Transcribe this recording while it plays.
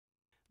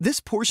This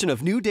portion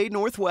of New Day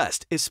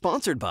Northwest is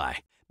sponsored by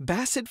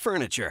Bassett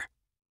Furniture.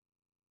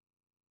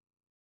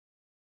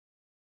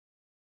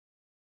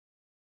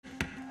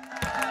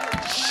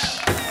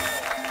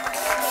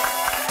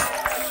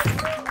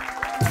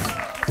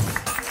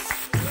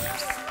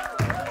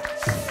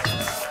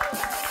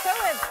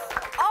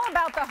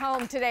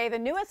 Home today. The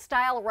newest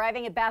style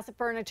arriving at Bassett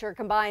Furniture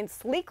combines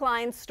sleek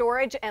lines,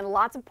 storage, and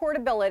lots of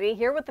portability.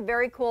 Here with the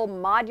very cool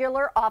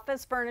modular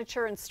office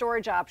furniture and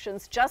storage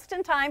options, just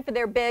in time for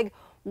their big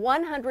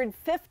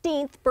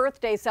 115th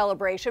birthday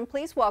celebration.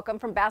 Please welcome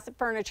from Bassett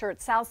Furniture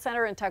at South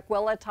Center in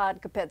Tukwila, Todd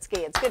Kopitsky.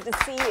 It's good to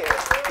see you.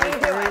 How Thank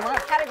you very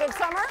much. Had a good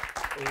summer?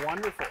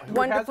 Wonderful. Who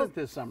Wonderful. hasn't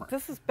this summer?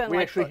 This has been we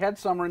like actually had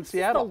summer in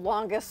Seattle. The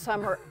longest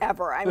summer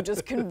ever. I'm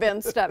just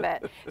convinced of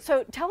it.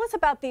 So tell us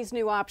about these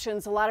new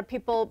options. A lot of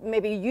people,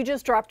 maybe you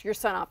just dropped your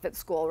son off at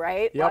school,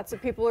 right? Yep. Lots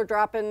of people are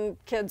dropping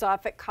kids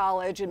off at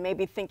college and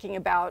maybe thinking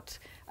about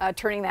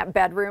turning that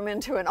bedroom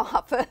into an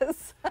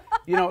office.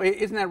 You know,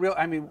 isn't that real?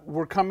 I mean,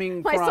 we're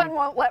coming My son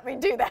won't let me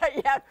do that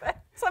yet.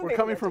 But we're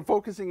coming from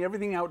focusing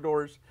everything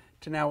outdoors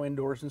to now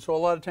indoors. And so a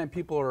lot of time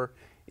people are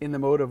in the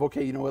mode of,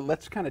 okay, you know what,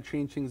 let's kind of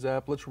change things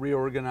up, let's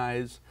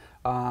reorganize.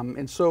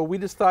 And so we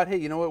just thought, hey,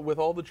 you know what, with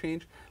all the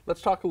change,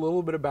 let's talk a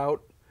little bit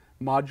about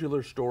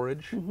modular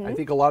storage. I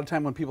think a lot of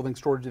time when people think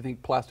storage, they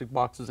think plastic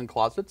boxes and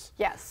closets.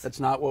 Yes. That's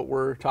not what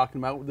we're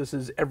talking about. This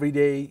is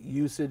everyday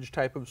usage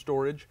type of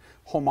storage,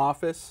 home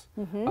office,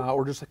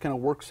 or just a kind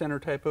of work center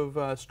type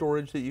of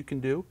storage that you can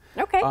do.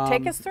 Okay,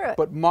 take us through it.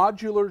 But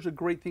modular is a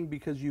great thing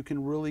because you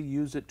can really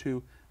use it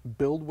to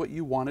build what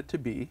you want it to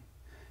be.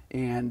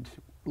 And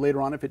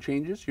later on, if it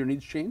changes, your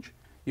needs change,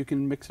 you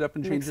can mix it up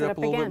and change it up a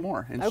little bit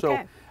more. And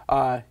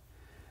so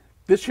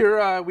this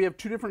year we have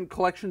two different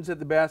collections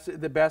that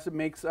Bassett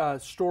makes.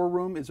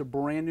 Storeroom is a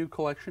brand new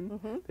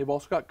collection. They've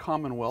also got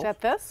Commonwealth. Is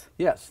that this?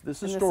 Yes,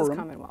 this is Storeroom. This is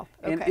Commonwealth.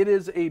 Okay. And it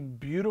is a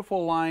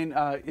beautiful line.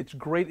 It's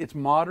great. It's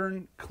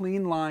modern,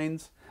 clean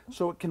lines.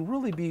 So it can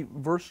really be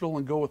versatile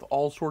and go with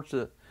all sorts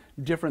of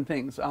different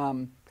things.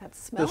 That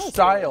smells the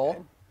style, really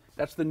good.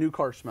 That's the new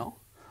car smell.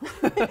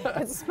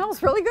 It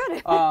smells really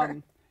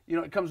good. You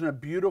know, it comes in a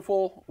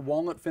beautiful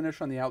walnut finish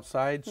on the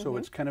outside, so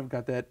it's kind of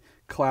got that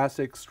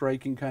classic,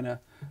 striking kind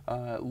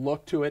of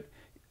look to it.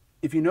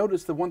 If you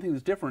notice, the one thing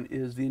that's different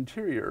is the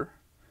interior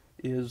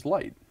is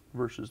light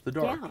versus the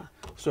dark. Yeah.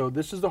 So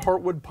this is the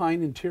Heartwood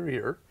Pine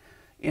interior,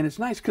 and it's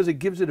nice because it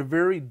gives it a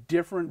very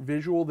different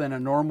visual than a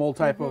normal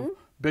type of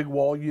big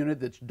wall unit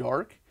that's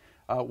dark.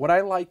 What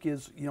I like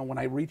is, you know, when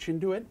I reach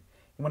into it,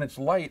 when it's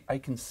light, I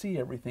can see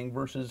everything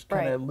versus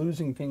kind of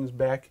losing things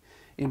back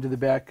into the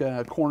back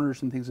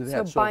corners and things like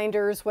that. So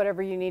binders,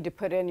 whatever you need to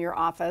put in your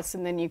office,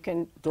 and then you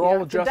can they're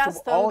all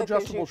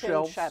adjustable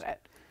shelves. Shut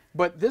it.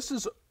 But this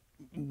is,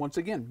 once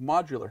again,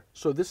 modular.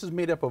 So this is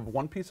made up of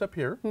one piece up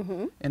here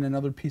and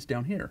another piece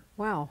down here.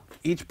 Wow.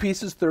 Each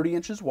piece is 30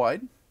 inches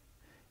wide,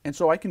 and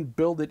so I can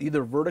build it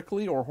either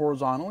vertically or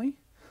horizontally.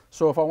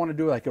 So if I want to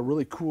do like a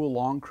really cool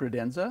long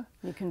credenza,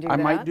 you can do I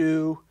might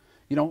do,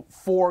 you know,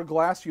 4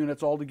 glass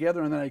units all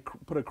together, and then I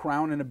put a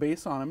crown and a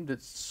base on them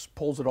that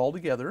pulls it all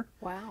together.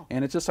 Wow.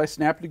 And it's just, I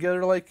snap it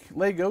together like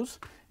Legos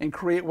and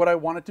create what I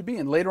want it to be.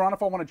 And later on,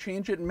 if I want to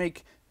change it and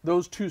make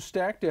those two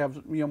stacked to have,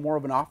 you know, more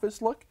of an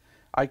office look,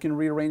 I can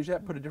rearrange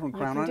that, put a different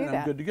crown on it, and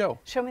I'm good to go.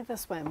 Show me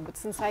this one.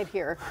 What's inside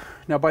here?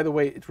 Now, by the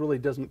way, it really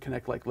doesn't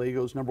connect like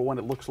Legos. Number one,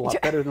 it looks a lot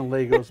better than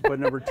Legos, but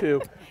number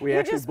two, we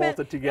actually bolt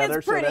it together.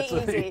 It's pretty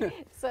easy.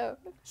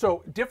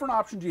 So different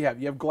options you have.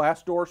 You have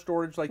glass door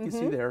storage like you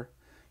see there.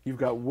 You've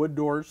got wood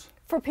doors.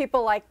 For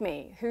people like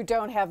me who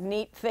don't have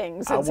neat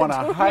things. I want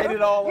to hide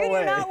it all away. You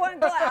do not want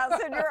glass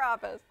in your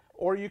office.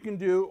 Or you can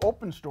do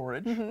open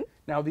storage.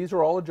 Now these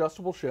are all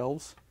adjustable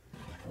shelves.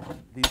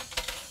 These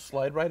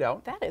slide right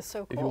out. That is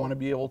so cool. If you want to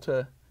be able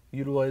to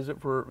utilize it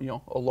for, you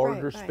know, a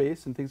larger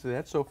space and things like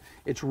that. So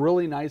it's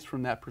really nice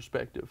from that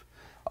perspective.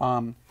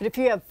 But if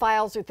you have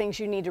files or things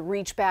you need to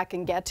reach back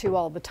and get to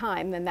all the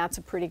time, then that's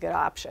a pretty good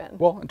option.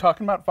 Well, and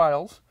talking about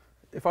files,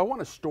 if I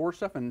want to store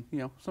stuff, and you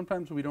know,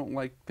 sometimes we don't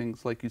like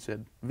things like you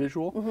said,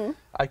 visual,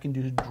 I can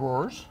do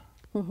drawers.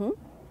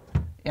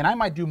 And I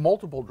might do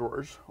multiple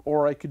drawers,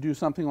 or I could do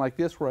something like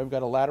this where I've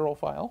got a lateral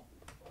file.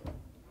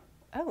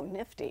 Oh,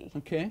 nifty.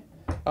 Okay.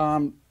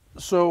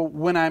 So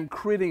when I'm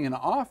creating an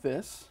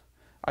office,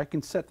 I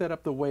can set that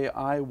up the way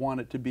I want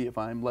it to be if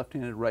I'm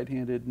left-handed,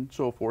 right-handed, and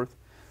so forth.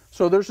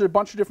 So there's a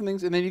bunch of different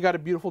things, and then you got a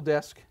beautiful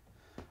desk.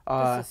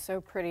 This is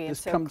so pretty and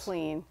so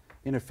clean.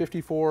 In a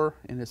 54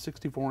 and a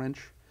 64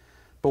 inch.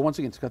 But once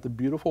again, it's got the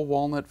beautiful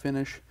walnut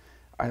finish.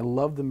 I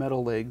love the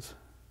metal legs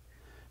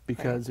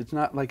because it's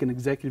not like an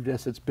executive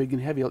desk that's big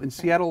and heavy. In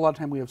Seattle, a lot of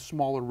time we have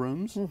smaller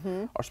rooms,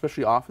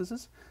 especially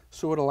offices,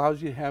 so it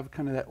allows you to have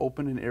kind of that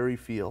open and airy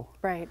feel.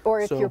 Right,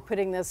 or if you're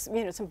putting this,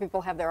 you know, some people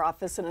have their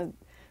office in a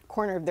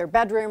corner of their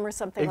bedroom or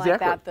something like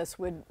that, this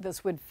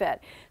would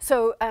fit.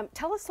 So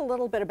tell us a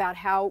little bit about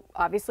how,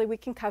 obviously we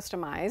can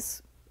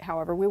customize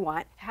however we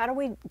want. How do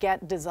we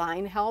get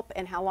design help,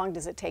 and how long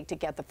does it take to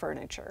get the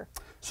furniture?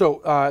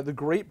 So the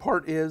great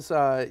part is,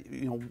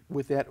 you know,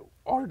 with that,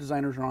 our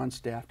designers are on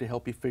staff to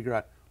help you figure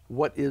out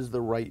what is the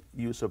right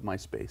use of my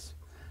space.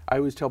 I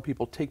always tell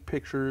people, take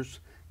pictures,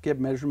 get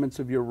measurements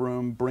of your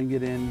room, bring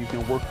it in. You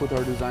can work with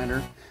our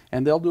designer,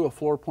 and they'll do a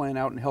floor plan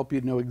out and help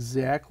you know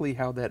exactly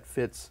how that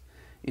fits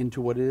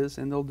into what it is,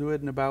 and they'll do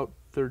it in about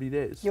 30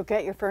 days. You'll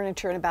get your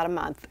furniture in about a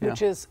month,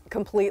 which is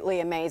completely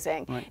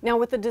amazing. Right. Now,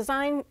 with the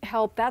design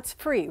help, that's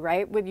free,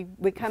 right? We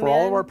come in. For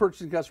all of our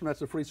purchasing customers,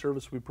 that's a free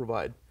service we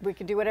provide. We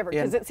can do whatever,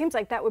 because it seems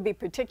like that would be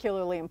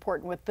particularly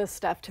important with this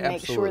stuff to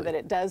make sure that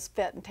it does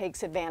fit and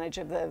takes advantage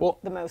of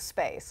the most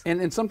space.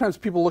 And sometimes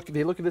people look at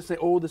this and say,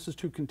 oh, this is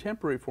too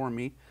contemporary for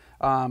me.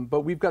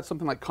 But we've got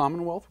something like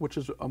Commonwealth, which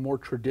is a more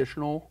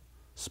traditional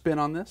spin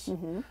on this.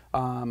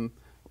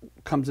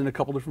 Comes in a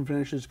couple different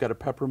finishes. It's got a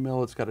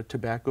peppermill, it's got a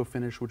tobacco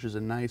finish, which is a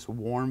nice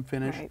warm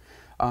finish.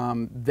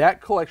 Right.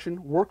 That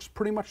collection works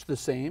pretty much the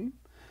same,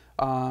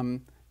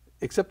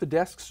 except the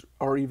desks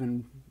are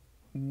even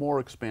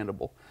more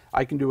expandable.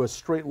 I can do a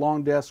straight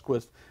long desk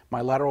with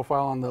my lateral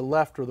file on the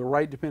left or the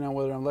right, depending on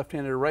whether I'm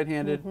left-handed or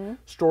right-handed.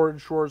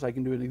 Storage drawers, I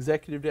can do an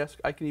executive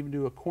desk. I can even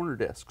do a corner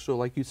desk. So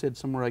like you said,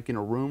 somewhere like in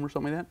a room or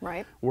something like that,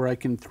 right, where I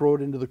can throw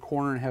it into the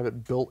corner and have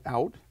it built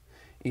out.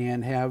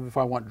 And have, if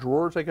I want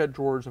drawers, I got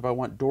drawers. If I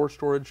want door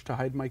storage to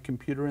hide my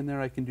computer in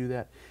there, I can do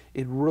that.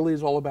 It really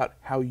is all about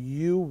how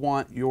you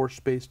want your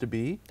space to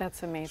be.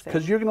 That's amazing.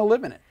 Because you're going to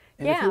live in it.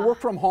 And if you work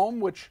from home,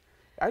 which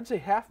I'd say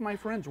half my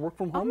friends work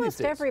from home these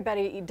days. Almost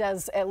everybody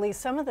does at least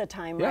some of the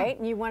time, right?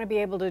 And you want to be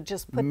able to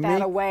just put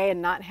that away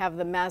and not have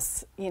the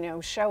mess, you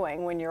know,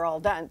 showing when you're all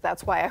done.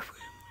 That's why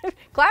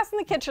glass in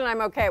the kitchen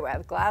I'm okay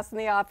with. Glass in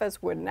the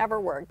office would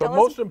never work. But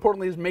most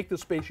importantly is make the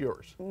space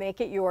yours. Make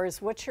it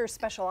yours. What's your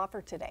special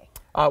offer today?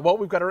 Well,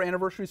 we've got our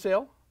anniversary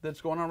sale that's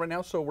going on right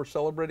now, so we're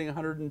celebrating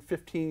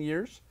 115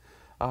 years,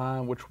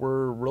 which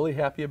we're really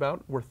happy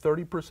about. We're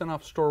 30%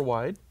 off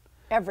store-wide.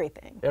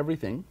 Everything.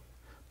 Everything.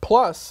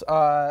 Plus,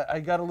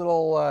 I got a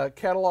little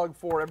catalog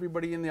for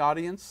everybody in the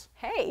audience.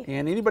 Hey.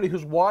 And anybody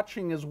who's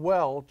watching as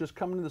well, just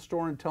come into the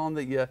store and tell them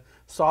that you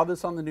saw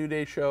this on the New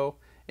Day Show,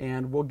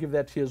 and we'll give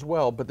that to you as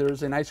well. But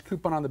there's a nice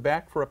coupon on the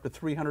back for up to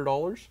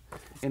 $300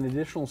 in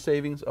additional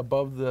savings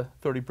above the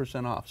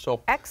 30% off.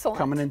 So excellent.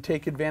 Come in and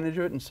take advantage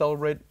of it and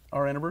celebrate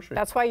our anniversary.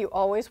 That's why you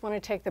always want to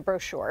take the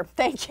brochure.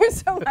 Thank you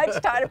so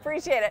much, Todd.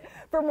 Appreciate it.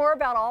 For more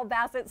about all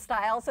Bassett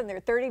styles and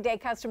their 30-day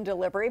custom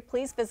delivery,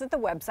 please visit the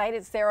website.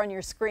 It's there on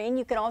your screen.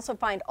 You can also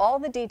find all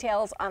the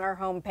details on our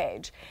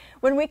homepage.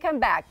 When we come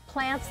back,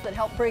 plants that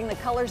help bring the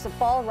colors of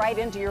fall right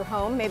into your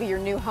home, maybe your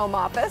new home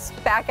office.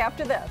 Back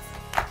after this.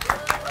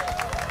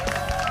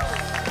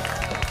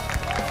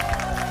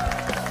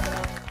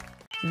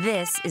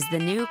 This is the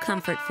new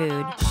comfort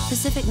food,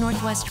 Pacific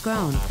Northwest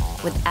grown,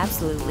 with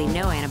absolutely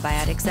no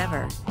antibiotics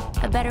ever.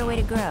 A better way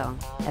to grow,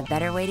 a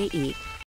better way to eat.